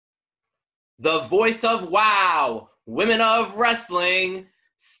the voice of WOW, Women of Wrestling,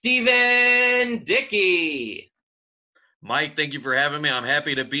 Stephen Dickey. Mike, thank you for having me. I'm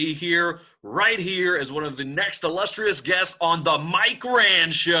happy to be here, right here, as one of the next illustrious guests on the Mike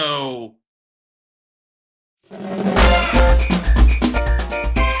Rand Show.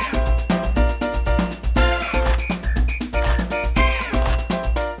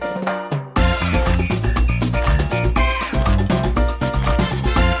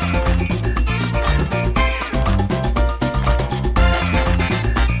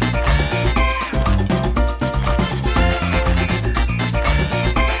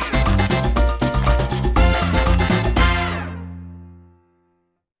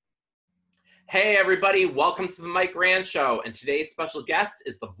 Hey everybody, welcome to the Mike Rand Show, and today's special guest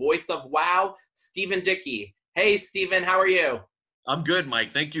is the voice of WOW, Stephen Dickey. Hey Stephen, how are you? I'm good,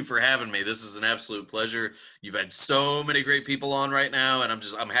 Mike. Thank you for having me. This is an absolute pleasure. You've had so many great people on right now, and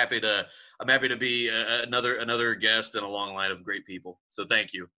I'm happy to be another guest in a long line of great people. So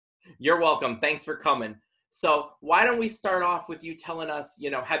thank you. You're welcome. Thanks for coming. So why don't we start off with you telling us,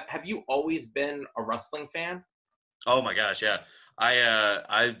 have you always been a wrestling fan? Oh my gosh, yeah.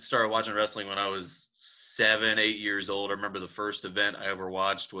 I started watching wrestling when I was 7, 8 years old. I remember the first event I ever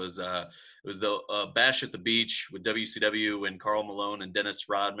watched was the Bash at the Beach with WCW when Karl Malone and Dennis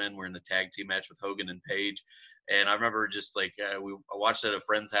Rodman were in a tag team match with Hogan and Page. And I remember just like I watched it at a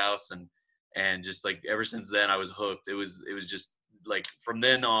friend's house and just like ever since then I was hooked. It was just like from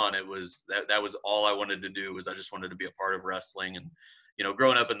then on it was that was all I wanted to do. Was I just wanted to be a part of wrestling. And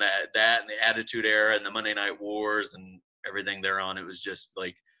growing up in that and the Attitude Era and the Monday Night Wars and everything thereon, it was just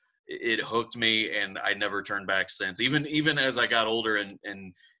like it hooked me, and I never turned back since. Even as I got older and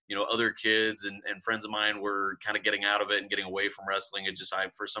other kids and friends of mine were kind of getting out of it and getting away from wrestling,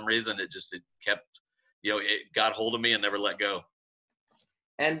 for some reason it kept it got hold of me and never let go.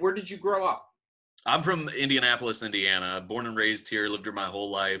 And where did you grow up? I'm from Indianapolis, Indiana. Born and raised here, lived here my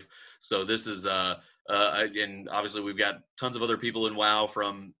whole life. So this is and obviously we've got tons of other people in WOW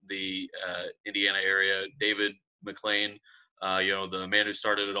from the Indiana area. David McLean, the man who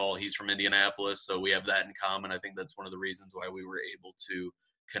started it all, he's from Indianapolis. So we have that in common. I think that's one of the reasons why we were able to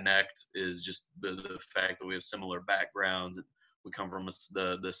connect, is just the fact that we have similar backgrounds. We come from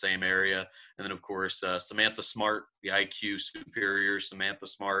the same area. And then, of course, Samantha Smart, the IQ superior Samantha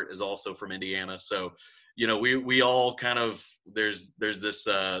Smart, is also from Indiana. So, we all kind of, there's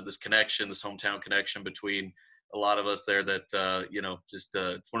this connection, this hometown connection between a lot of us there that,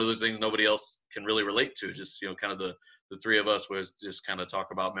 it's one of those things nobody else can really relate to. Just, kind of the three of us was just kind of talk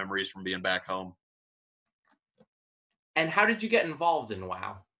about memories from being back home. And how did you get involved in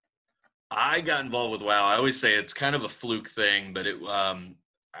WOW? I got involved with WOW. I always say it's kind of a fluke thing, but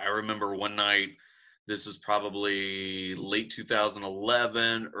I remember one night, this is probably late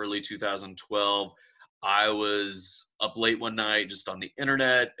 2011, early 2012. I was up late one night just on the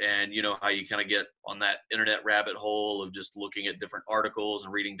internet, and you know how you kind of get on that internet rabbit hole of just looking at different articles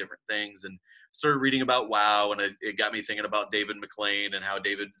and reading different things, and started reading about WOW, and it got me thinking about David McLean and how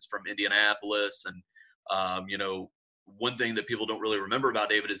David is from Indianapolis. And one thing that people don't really remember about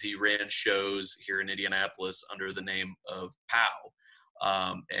David is he ran shows here in Indianapolis under the name of POW.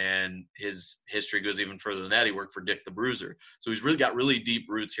 And his history goes even further than that. He worked for Dick the Bruiser. So he's really got really deep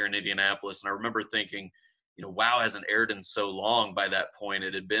roots here in Indianapolis. And I remember thinking, WOW hasn't aired in so long. By that point,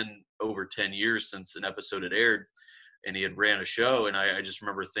 it had been over 10 years since an episode had aired, and he had ran a show. And I just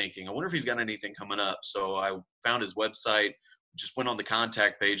remember thinking, I wonder if he's got anything coming up. So I found his website, just went on the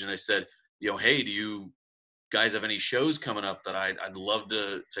contact page, and I said, hey, do you guys have any shows coming up that I'd love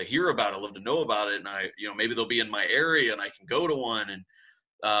to hear about? I'd love to know about it. And maybe they'll be in my area and I can go to one. And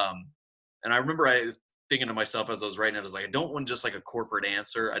I remember thinking to myself as I was writing it, I was like, I don't want just like a corporate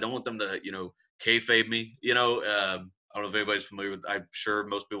answer. I don't want them to, kayfabe me, I don't know if anybody's familiar with, I'm sure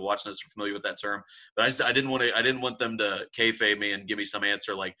most people watching this are familiar with that term, but I didn't want them to kayfabe me and give me some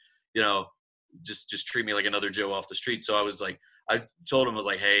answer like, just treat me like another Joe off the street. So I was like, I told him, I was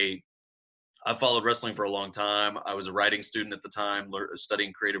like, hey, I followed wrestling for a long time. I was a writing student at the time,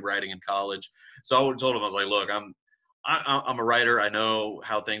 studying creative writing in college. So I told him, I was like, look, I'm a writer. I know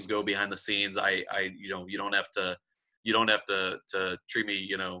how things go behind the scenes. You don't have to treat me,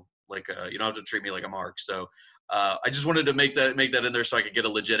 you don't have to treat me like a mark. So I just wanted to make that in there so I could get a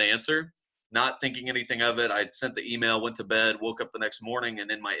legit answer. Not thinking anything of it. I sent the email, went to bed, woke up the next morning, and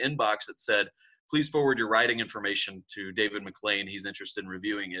in my inbox it said, please forward your writing information to David McLean. He's interested in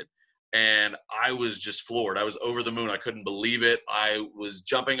reviewing it. And I was just floored. I was over the moon. I couldn't believe it. I was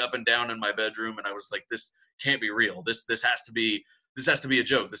jumping up and down in my bedroom, and I was like, this can't be real. This has to be a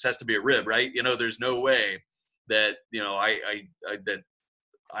joke. This has to be a rib, right? There's no way that, that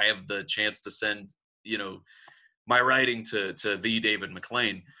I have the chance to send, my writing to the David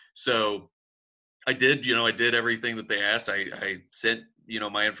McLean. So I did everything that they asked. I sent,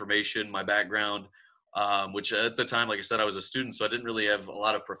 my information, my background, which at the time, like I said, I was a student, so I didn't really have a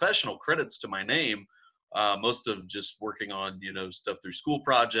lot of professional credits to my name. Most of just working on, stuff through school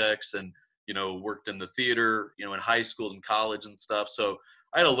projects and, worked in the theater, in high school and college and stuff. So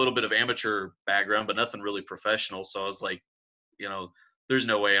I had a little bit of amateur background, but nothing really professional. So I was like, there's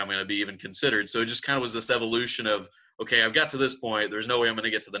no way I'm going to be even considered. So it just kind of was this evolution of, okay, I've got to this point. There's no way I'm going to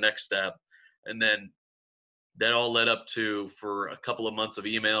get to the next step. And then that all led up to for a couple of months of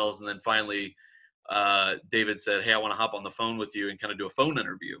emails. And then finally, David said, hey, I want to hop on the phone with you and kind of do a phone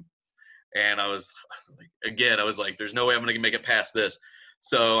interview. And I was like, there's no way I'm going to make it past this.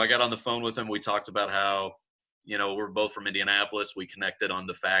 So I got on the phone with him. We talked about how, we're both from Indianapolis. We connected on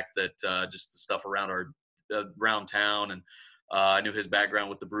the fact that just the stuff around town. And I knew his background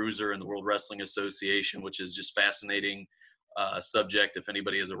with the Bruiser and the World Wrestling Association, which is just fascinating subject. If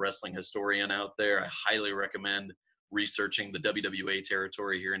anybody is a wrestling historian out there, I highly recommend researching the WWA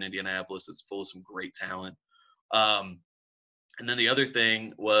territory here in Indianapolis. It's full of some great talent. And then the other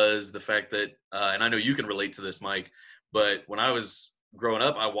thing was the fact that, and I know you can relate to this, Mike, but when I was growing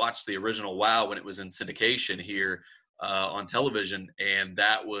up, I watched the original WoW when it was in syndication here on television, and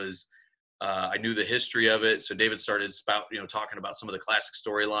that was I knew the history of it. So David started talking about some of the classic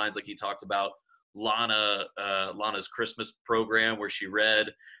storylines, like he talked about Lana's Christmas program where she read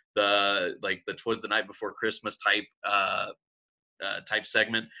the 'Twas the Night Before Christmas type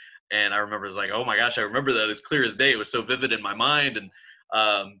segment. And I remember, it was like, oh my gosh, I remember that as clear as day. It was so vivid in my mind.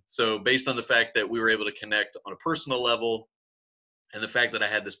 And so based on the fact that we were able to connect on a personal level and the fact that I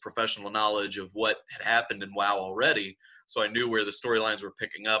had this professional knowledge of what had happened in WoW already, so I knew where the storylines were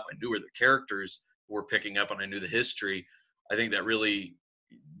picking up, I knew where the characters were picking up, and I knew the history. I think that really,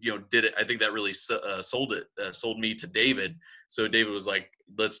 did it. I think that really sold me to David. So David was like,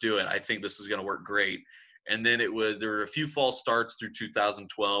 let's do it. I think this is going to work great. And then there were a few false starts through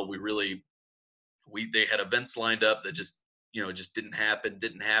 2012. They had events lined up that just didn't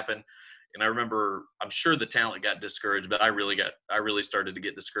happen. And I remember, I'm sure the talent got discouraged, but I really started to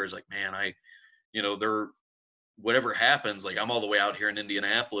get discouraged. Like, man, whatever happens, like I'm all the way out here in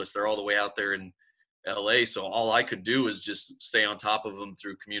Indianapolis, they're all the way out there in LA. So all I could do is just stay on top of them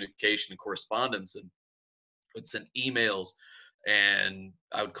through communication and correspondence, and would send emails, and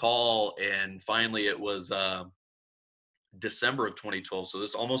I would call. And finally it was December of 2012. So this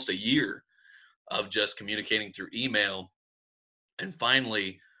is almost a year of just communicating through email. And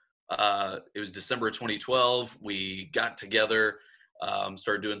finally, it was December of 2012. We got together,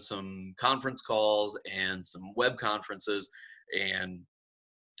 started doing some conference calls and some web conferences, and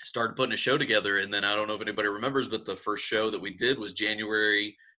started putting a show together. And then I don't know if anybody remembers, but the first show that we did was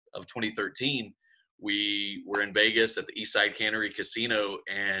January of 2013. We were in Vegas at the Eastside Cannery Casino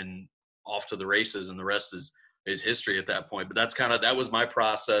and off to the races, and the rest is history at that point. But that was my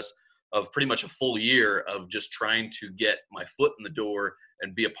process of pretty much a full year of just trying to get my foot in the door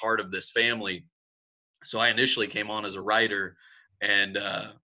and be a part of this family. So I initially came on as a writer, and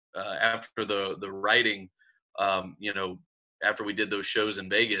after the writing, after we did those shows in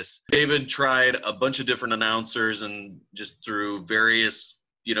Vegas, David tried a bunch of different announcers, and just through various,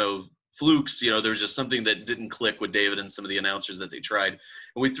 flukes, there was just something that didn't click with David and some of the announcers that they tried.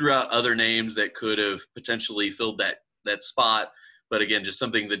 And we threw out other names that could have potentially filled that spot. But again, just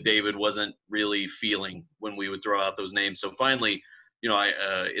something that David wasn't really feeling when we would throw out those names. So finally,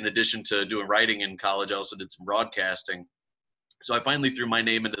 I, in addition to doing writing in college, I also did some broadcasting. So I finally threw my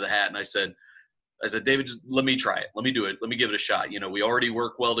name into the hat, and I said, David, just let me try it. Let me do it. Let me give it a shot. We already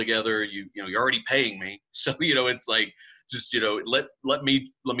work well together. You're already paying me. So, it's like, just, let me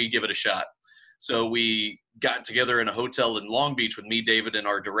give it a shot. So we got together in a hotel in Long Beach with me, David, and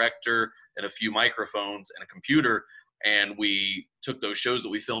our director, and a few microphones and a computer. And we took those shows that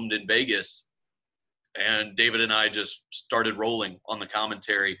we filmed in Vegas, and David and I just started rolling on the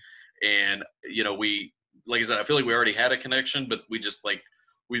commentary. And, like I said, I feel like we already had a connection, but we just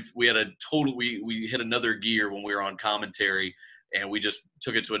we hit another gear when we were on commentary, and we just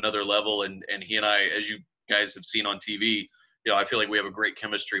took it to another level. And he and I, as you guys have seen on TV, I feel like we have a great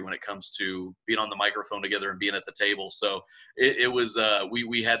chemistry when it comes to being on the microphone together and being at the table. So it was,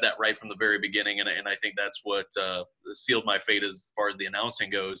 we had that right from the very beginning. And I think that's what sealed my fate as far as the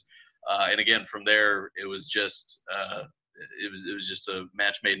announcing goes. And again, from there, it was just, it was just a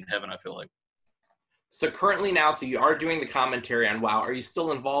match made in heaven, I feel like. So currently now, so you are doing the commentary on WoW. Are you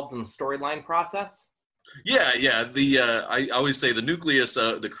still involved in the storyline process? Yeah. I always say the nucleus,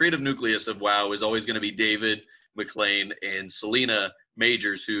 the creative nucleus of WoW is always going to be David McLean and Selena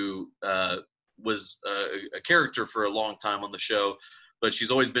Majors, who was a character for a long time on the show, but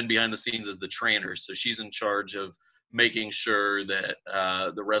she's always been behind the scenes as the trainer. So she's in charge of making sure that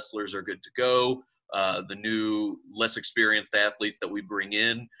the wrestlers are good to go. The new, less experienced athletes that we bring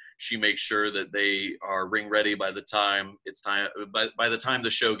in, she makes sure that they are ring ready by the time it's time. By the time the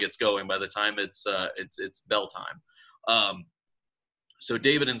show gets going, by the time it's bell time. So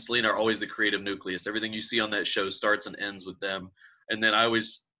David and Selena are always the creative nucleus. Everything you see on that show starts and ends with them. And then I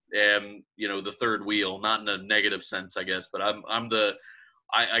always am, the third wheel, not in a negative sense, I guess, but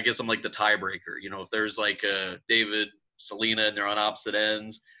I guess I'm like the tiebreaker. If there's like David, Selena, and they're on opposite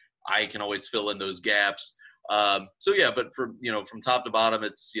ends, I can always fill in those gaps. So yeah, but from top to bottom,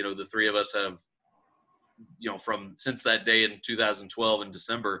 it's, the three of us have, from since that day in 2012 in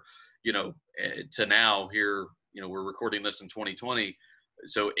December, to now here, we're recording this in 2020.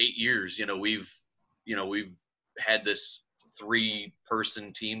 So 8 years, we've had this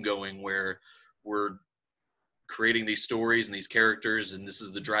 3-person team going where we're creating these stories and these characters, and this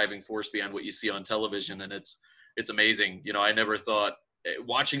is the driving force behind what you see on television. And it's amazing. I never thought,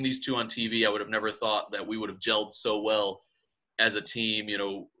 watching these two on TV, I would have never thought that we would have gelled so well as a team,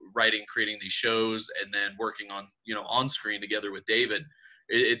 writing, creating these shows, and then working on screen together with David.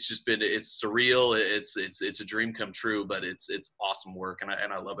 It's surreal. It's a dream come true, but it's awesome work. And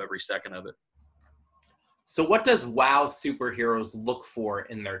I love every second of it. So what does WoW superheroes look for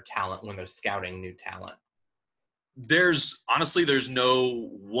in their talent when they're scouting new talent? There's no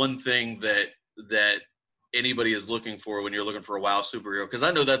one thing that anybody is looking for when you're looking for a WoW superhero. Because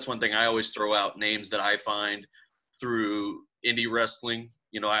I know that's one thing I always throw out, names that I find through indie wrestling.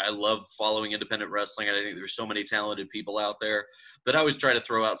 I love following independent wrestling, and I think there's so many talented people out there that I always try to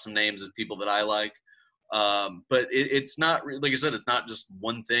throw out some names as people that I like. But it's not, like I said, it's not just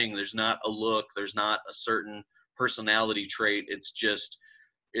one thing. There's not a look. There's not a certain personality trait.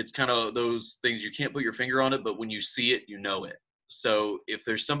 It's kind of those things you can't put your finger on it, but when you see it, you know it. So if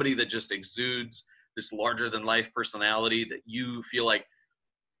there's somebody that just exudes this larger than life personality that you feel like,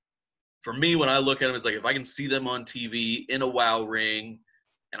 for me, when I look at them, it's like, if I can see them on TV in a WoW ring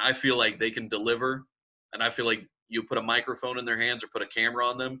and I feel like they can deliver, and I feel like you put a microphone in their hands or put a camera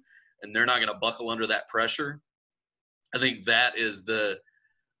on them and they're not going to buckle under that pressure, I think that is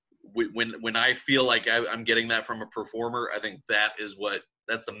when I feel like I'm getting that from a performer, I think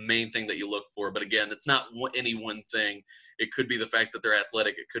that's the main thing that you look for. But again, it's not any one thing. It could be the fact that they're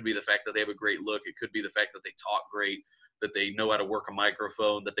athletic. It could be the fact that they have a great look. It could be the fact that they talk great, that they know how to work a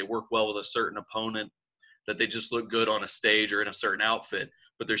microphone, that they work well with a certain opponent, that they just look good on a stage or in a certain outfit.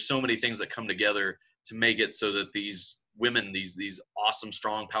 But there's so many things that come together to make it so that these women, these awesome,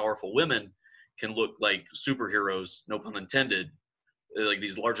 strong, powerful women, can look like superheroes, no pun intended, like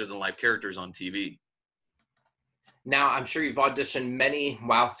these larger than life characters on TV. Now, I'm sure you've auditioned many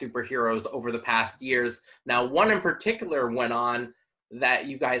WoW superheroes over the past years. Now, one in particular went on that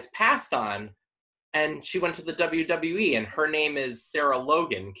you guys passed on, and she went to the WWE, and her name is Sarah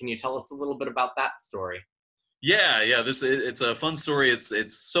Logan. Can you tell us a little bit about that story? Yeah. It's a fun story.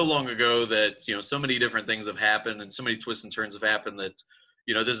 It's so long ago that, so many different things have happened and so many twists and turns have happened that,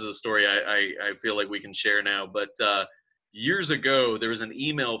 this is a story I feel like we can share now. But years ago, there was an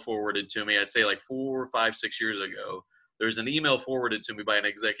email forwarded to me. I say like 4, 5, 6 years ago. There was an email forwarded to me by an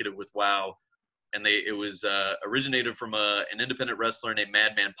executive with WoW, and it was originated from an independent wrestler named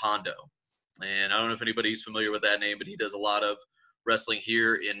Madman Pondo. And I don't know if anybody's familiar with that name, but he does a lot of wrestling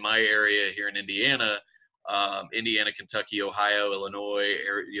here in my area, here in Indiana, Kentucky, Ohio, Illinois,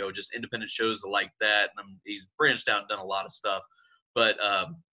 just independent shows like that. And he's branched out and done a lot of stuff. But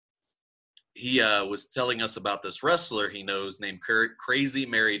he was telling us about this wrestler he knows named Crazy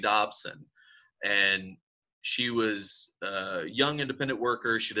Mary Dobson. And she was a young independent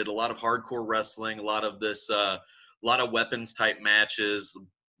worker. She did a lot of hardcore wrestling, a lot of weapons type matches,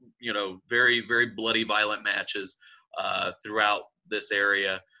 very, very bloody, violent matches throughout this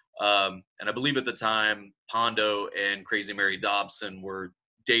area. And I believe at the time, Pondo and Crazy Mary Dobson were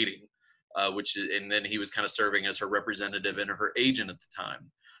dating, and then he was kind of serving as her representative and her agent at the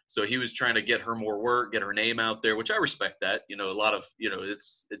time. So he was trying to get her more work, get her name out there, which I respect that. A lot of,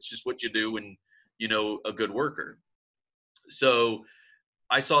 it's just what you do when a good worker. So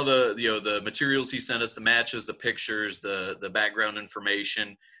I saw the materials he sent us, the matches, the pictures, the background information,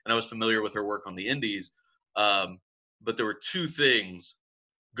 and I was familiar with her work on the indies. But there were two things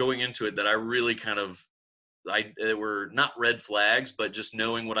going into it that I really they were not red flags, but just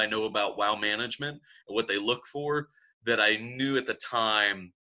knowing what I know about WoW management and what they look for, that I knew at the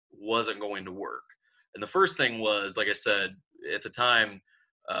time wasn't going to work. And the first thing was, like I said, at the time,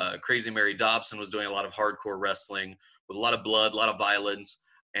 Crazy Mary Dobson was doing a lot of hardcore wrestling, with a lot of blood, a lot of violence,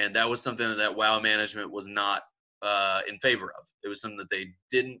 and that was something that WoW management was not in favor of. It was something that they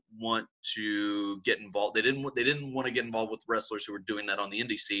didn't want to get involved. They didn't want to get involved with wrestlers who were doing that on the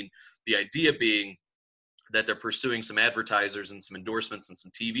indie scene. The idea being that they're pursuing some advertisers and some endorsements and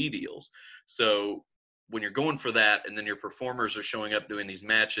some TV deals. So when you're going for that, and then your performers are showing up doing these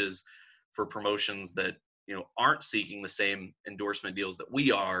matches for promotions that aren't seeking the same endorsement deals that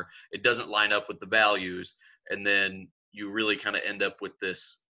we are, it doesn't line up with the values, and then you really kind of end up with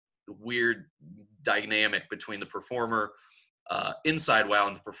this weird dynamic between the performer inside WoW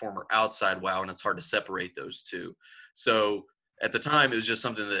and the performer outside WoW, and it's hard to separate those two. So at the time, it was just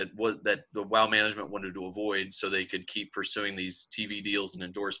something that the WoW management wanted to avoid, so they could keep pursuing these TV deals and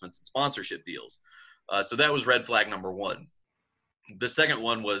endorsements and sponsorship deals. So that was red flag number one. The second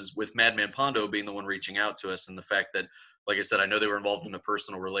one was with Madman Pondo being the one reaching out to us, and the fact that, like I said, I know they were involved in a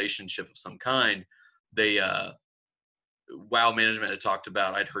personal relationship of some kind. They WoW management had talked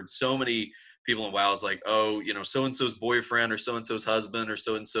about, I'd heard so many people in WoW was like, oh, so-and-so's boyfriend or so-and-so's husband or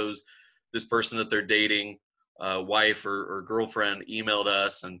so-and-so's this person that they're dating, wife or girlfriend emailed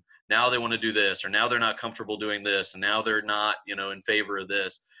us, and now they want to do this, or now they're not comfortable doing this, and now they're not, in favor of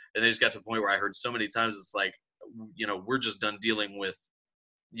this. And they just got to the point where I heard so many times, it's like, we're just done dealing with,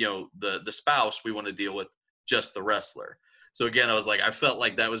 the spouse. We want to deal with just the wrestler. So again, I was like, I felt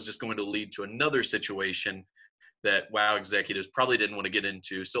like that was just going to lead to another situation that WoW executives probably didn't want to get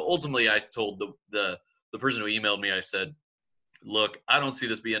into. So ultimately, I told the person who emailed me, I said, look, I don't see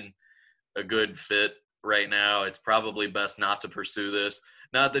this being a good fit right now. It's probably best not to pursue this.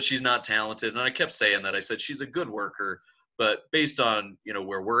 Not that she's not talented. And I kept saying that. I said, she's a good worker, but based on,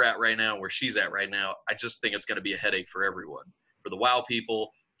 where we're at right now, where she's at right now, I just think it's going to be a headache for everyone, for the WoW people,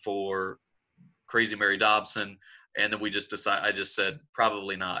 for Crazy Mary Dobson. And then I just said,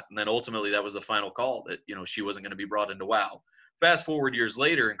 probably not. And then ultimately that was the final call that, she wasn't going to be brought into WoW. Fast forward years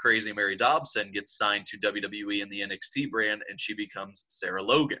later, and Crazy Mary Dobson gets signed to WWE and the NXT brand, and she becomes Sarah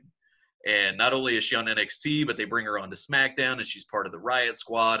Logan. And not only is she on NXT, but they bring her onto SmackDown, and she's part of the Riot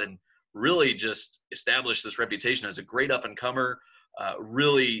Squad, and really just established this reputation as a great up-and-comer,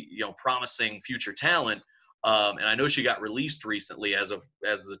 really, promising future talent. And I know she got released recently at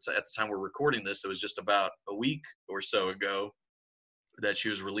the time we're recording this. It was just about a week or so ago that she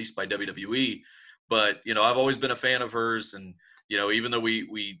was released by WWE. But, I've always been a fan of hers. And, even though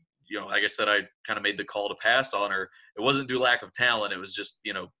we like I said, I kind of made the call to pass on her. It wasn't due lack of talent. It was just,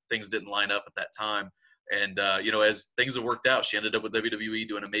 things didn't line up at that time. And, as things have worked out, she ended up with WWE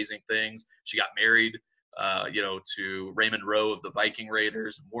doing amazing things. She got married, to Raymond Rowe of the Viking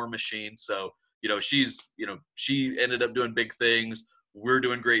Raiders, War Machine. So, she ended up doing big things. We're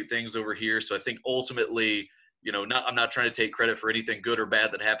doing great things over here. So I think ultimately, I'm not trying to take credit for anything good or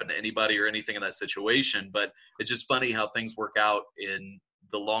bad that happened to anybody or anything in that situation, but it's just funny how things work out in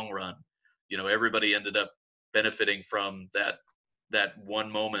the long run. Everybody ended up benefiting from that one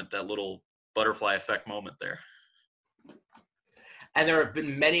moment, that little butterfly effect moment there. And there have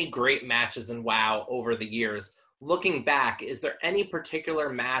been many great matches in WoW over the years. Looking back, is there any particular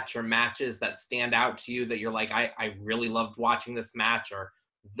match or matches that stand out to you that you're like, I really loved watching this match, or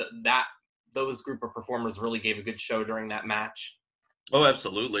those group of performers really gave a good show during that match? Oh,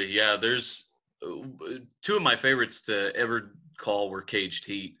 absolutely. Yeah. There's two of my favorites to ever call were Caged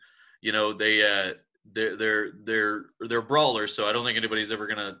Heat. They're brawlers, so I don't think anybody's ever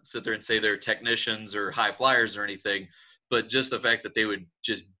gonna sit there and say they're technicians or high flyers or anything. But just the fact that they would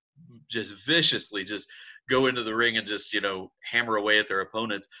just viciously just go into the ring and just hammer away at their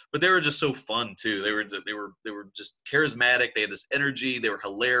opponents. But they were just so fun too. They were just charismatic. They had this energy. They were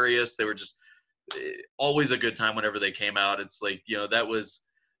hilarious. They were just always a good time whenever they came out. It's like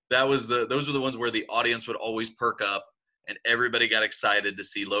those were the ones where the audience would always perk up, and everybody got excited to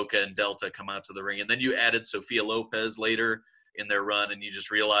see Loca and Delta come out to the ring. And then you added Sophia Lopez later in their run, and you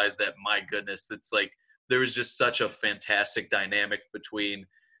just realized that, my goodness, it's like there was just such a fantastic dynamic between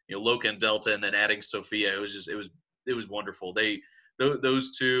Loca and Delta, and then adding Sophia. It was wonderful.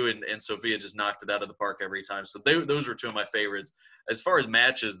 Those two and Sophia just knocked it out of the park every time. So those were two of my favorites. As far as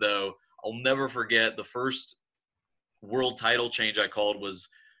matches though, I'll never forget the first world title change I called was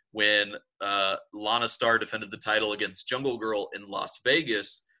when Lana Starr defended the title against Jungle Girl in Las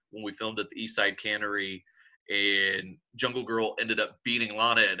Vegas when we filmed at the Eastside Cannery, and Jungle Girl ended up beating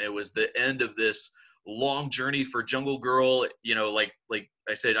Lana, and it was the end of this long journey for Jungle Girl. Like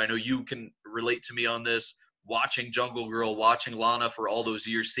I said, I know you can relate to me on this, watching Jungle Girl, watching Lana for all those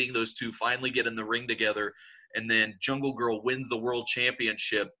years, seeing those two finally get in the ring together, and then Jungle Girl wins the world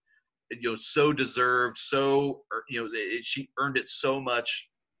championship. So deserved, she earned it so much.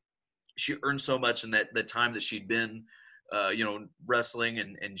 she earned so much in that the time that she'd been, wrestling,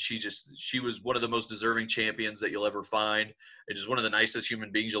 and she was one of the most deserving champions that you'll ever find, and just one of the nicest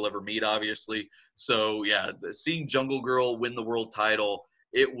human beings you'll ever meet, obviously. So yeah, seeing Jungle Girl win the world title,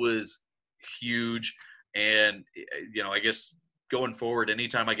 it was huge. And I guess going forward,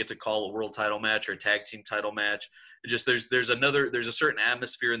 anytime I get to call a world title match or a tag team title match, just there's a certain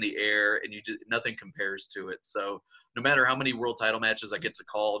atmosphere in the air, and nothing compares to it. So no matter how many world title matches I get to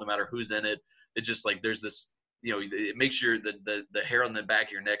call, no matter who's in it, it's just like there's this, it makes the hair on the back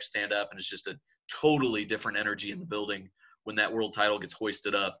of your neck stand up, and it's just a totally different energy in the building when that world title gets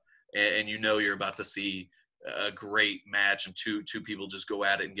hoisted up, and you're about to see a great match, and two people just go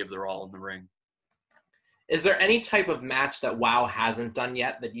at it and give their all in the ring. Is there any type of match that WoW hasn't done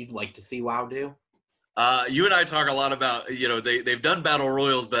yet that you'd like to see WoW do? You and I talk a lot about, they've done battle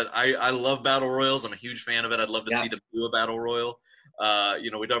royals, but I love battle royals. I'm a huge fan of it. I'd love to see them do a battle royal.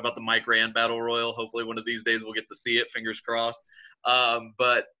 We talk about the Mike Rand battle royal. Hopefully one of these days we'll get to see it, fingers crossed.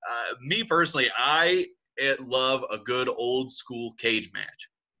 But me personally, I love a good old school cage match.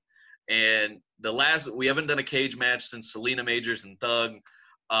 And we haven't done a cage match since Selena Majors and Thug.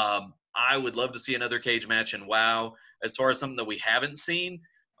 I would love to see another cage match in WoW. As far as something that we haven't seen,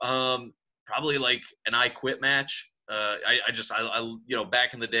 probably like an I Quit match.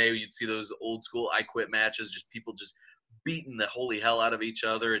 Back in the day, you'd see those old school I Quit matches, just people just beating the holy hell out of each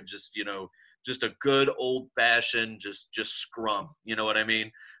other, and just a good old fashioned just scrum. You know what I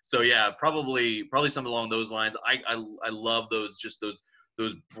mean? So yeah, probably something along those lines. I love those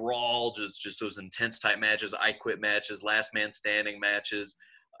brawl, just those intense type matches, I Quit matches, last man standing matches.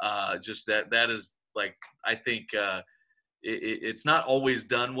 Just that is like, I think it's not always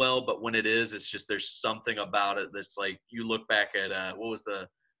done well, but when it is, it's just there's something about it that's like, you look back at what was the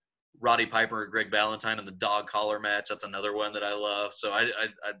Roddy Piper and Greg Valentine in the dog collar match. That's another one that I love. So I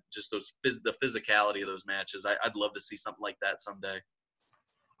just the physicality of those matches. I'd love to see something like that someday.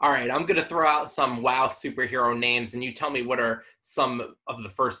 All right, I'm going to throw out some WoW superhero names, and you tell me what are some of the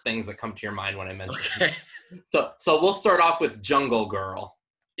first things that come to your mind when I mention them. So we'll start off with Jungle Girl.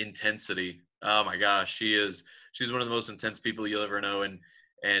 Intensity. Oh my gosh, she's one of the most intense people you'll ever know, and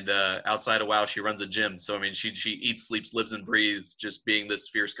outside of WoW, she runs a gym. So I mean, she eats, sleeps, lives, and breathes just being this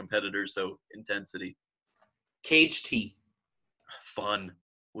fierce competitor. So intensity. Cage T. Fun.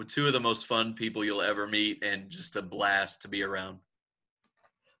 With two of the most fun people you'll ever meet, and just a blast to be around.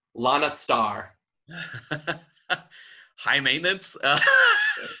 Lana Starr. High maintenance.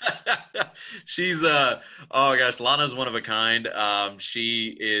 She's oh gosh, Lana's one of a kind.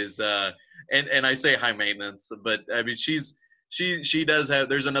 She is and I say high maintenance, but I mean she does have,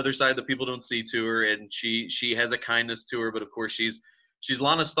 there's another side that people don't see to her, and she has a kindness to her, but of course she's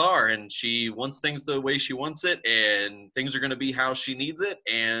Lana Starr, and she wants things the way she wants it, and things are going to be how she needs it,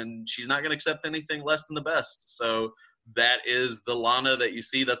 and she's not going to accept anything less than the best. So that is the Lana that you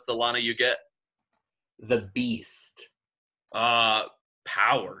see. That's the Lana you get. The Beast.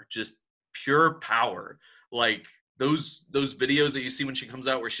 Power, just pure power. Like those videos that you see when she comes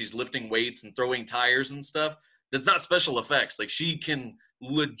out where she's lifting weights and throwing tires and stuff, that's not special effects. Like, she can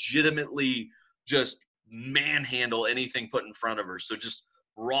legitimately just manhandle anything put in front of her. So just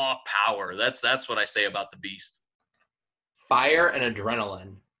raw power. That's what I say about the Beast. Fire and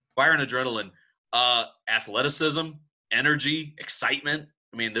adrenaline. Fire and adrenaline. Athleticism, energy, excitement.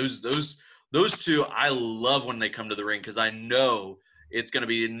 I mean, those two, I love when they come to the ring, because I know it's going to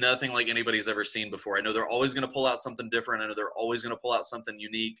be nothing like anybody's ever seen before. I know they're always going to pull out something different. I know they're always going to pull out something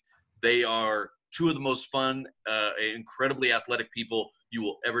unique. They are two of the most fun, incredibly athletic people you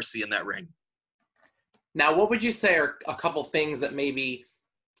will ever see in that ring. Now, what would you say are a couple things that maybe,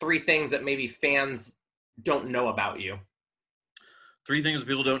 3 things that maybe fans don't know about you? 3 things that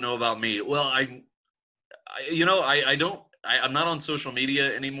people don't know about me. Well, I'm not on social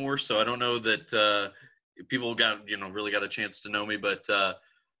media anymore, so I don't know that people really got a chance to know me. But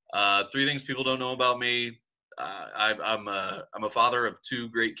 3 things people don't know about me. I'm a father of 2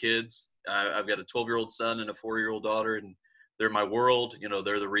 great kids. I've got a 12-year-old son and a 4-year-old daughter, and they're my world.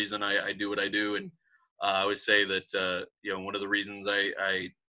 They're the reason I do what I do. And I always say that one of the reasons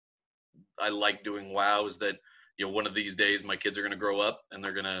I like doing WoW is that one of these days my kids are going to grow up, and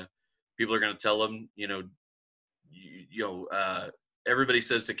people are going to tell them, everybody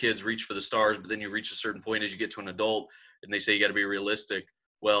says to kids, reach for the stars, but then you reach a certain point as you get to an adult, and they say you got to be realistic.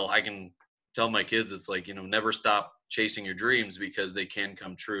 Well, I can tell my kids, it's like, never stop chasing your dreams, because they can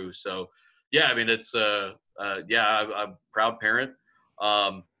come true. So yeah, I mean, it's I'm a proud parent.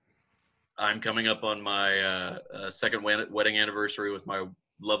 I'm coming up on my second wedding anniversary with my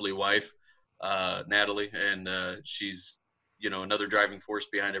lovely wife, Natalie, and she's another driving force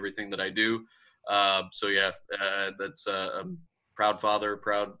behind everything that I do. So yeah, that's a proud father,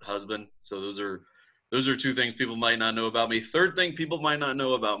 proud husband. So those are two things people might not know about me. Third thing people might not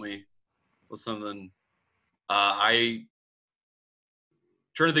know about me was something I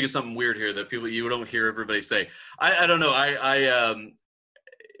trying to think of something weird here that you don't hear everybody say. I don't know.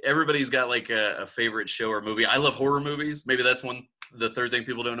 Everybody's got like a favorite show or movie. I love horror movies. Maybe that's the third thing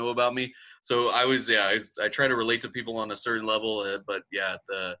people don't know about me. So I try to relate to people on a certain level. But yeah,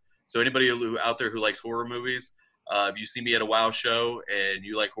 so anybody out there who likes horror movies, if you see me at a WoW show and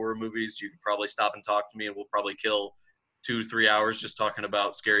you like horror movies, you can probably stop and talk to me, and we'll probably kill 2-3 hours just talking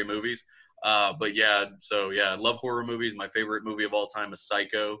about scary movies. But yeah, so yeah, I love horror movies. My favorite movie of all time is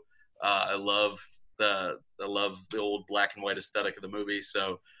Psycho. I love the old black and white aesthetic of the movie.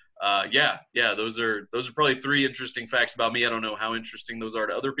 So yeah, those are probably three interesting facts about me. I don't know how interesting those are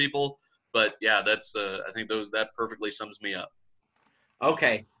to other people, but yeah, I think that perfectly sums me up.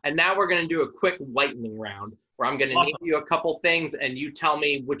 Okay, and now we're going to do a quick lightning round where I'm going to name you a couple things and you tell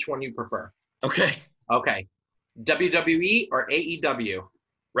me which one you prefer. Okay. Okay. WWE or AEW?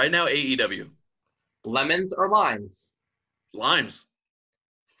 Right now, AEW. Lemons or limes? Limes.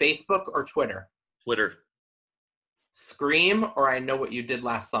 Facebook or Twitter? Twitter. Scream or I Know What You Did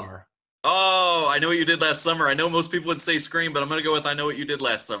Last Summer? Oh, I Know What You Did Last Summer. I know most people would say Scream, but I'm going to go with I Know What You Did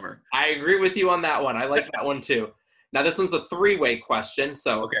Last Summer. I agree with you on that one. I like that one too. Now, this one's a three-way question.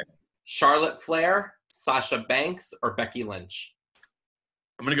 So, okay. Charlotte Flair, Sasha Banks, or Becky Lynch?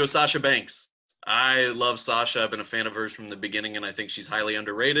 I'm going to go Sasha Banks. I love Sasha. I've been a fan of hers from the beginning, and I think she's highly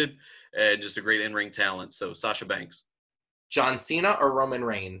underrated and just a great in-ring talent. So, Sasha Banks. John Cena or Roman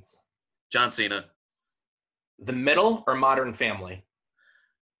Reigns? John Cena. The Middle or Modern Family?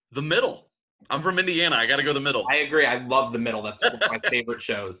 The Middle. I'm from Indiana. I got to go the Middle. I agree. I love The Middle. That's one of my favorite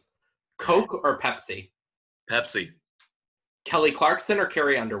shows. Coke or Pepsi? Pepsi. Kelly Clarkson or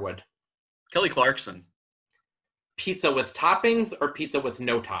Carrie Underwood? Kelly Clarkson. Pizza with toppings or pizza with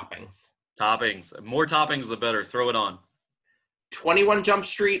no toppings? Toppings. More toppings, the better. Throw it on. 21 Jump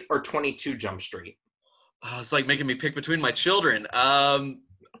Street or 22 Jump Street? It's like making me pick between my children. I'm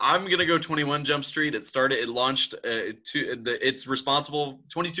going to go 21 Jump Street. It launched, it's responsible.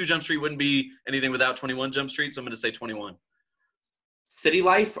 22 Jump Street wouldn't be anything without 21 Jump Street, so I'm going to say 21. City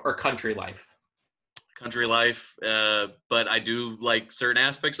life or country life? Country life, but I do like certain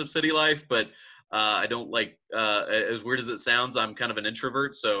aspects of city life, but I don't like, as weird as it sounds, I'm kind of an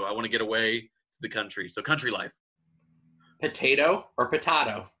introvert, so I want to get away to the country. So country life. Potato or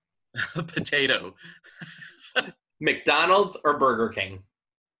potato? Potato. McDonald's or Burger King?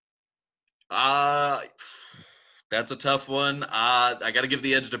 That's a tough one. I got to give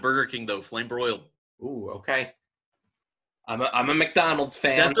the edge to Burger King, though. Flame broiled. Ooh, okay. I'm a McDonald's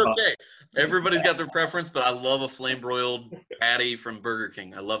fan. That's okay. Everybody's got their preference, but I love a flame broiled patty from Burger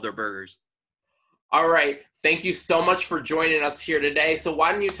King. I love their burgers. All right. Thank you so much for joining us here today. So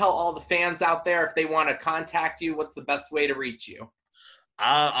why don't you tell all the fans out there if they want to contact you, what's the best way to reach you?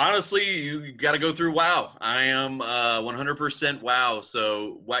 Honestly, you got to go through WoW. I am 100% WoW.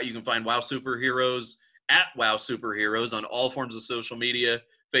 So you can find WoW Superheroes at WoW Superheroes on all forms of social media,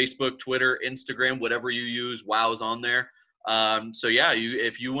 Facebook, Twitter, Instagram, whatever you use, WoW's on there. So yeah,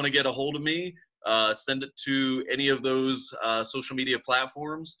 if you want to get a hold of me, send it to any of those social media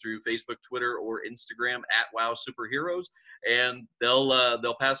platforms through Facebook, Twitter, or Instagram at WoW Superheroes, and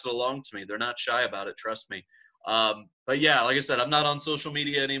they'll pass it along to me. They're not shy about it, trust me. But yeah, like I said, I'm not on social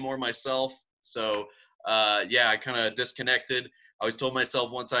media anymore myself. So yeah, I kind of disconnected. I always told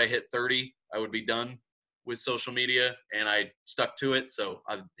myself once I hit 30, I would be done with social media, and I stuck to it. So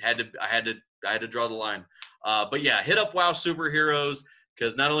I had to draw the line. But yeah, hit up WoW Superheroes,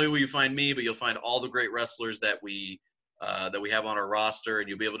 because not only will you find me, but you'll find all the great wrestlers that we have on our roster, and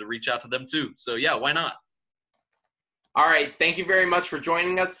you'll be able to reach out to them too. So yeah, why not? All right. Thank you very much for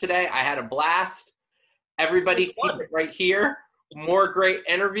joining us today. I had a blast. Everybody keep it right here. More great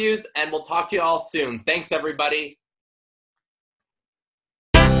interviews, and we'll talk to you all soon. Thanks, everybody.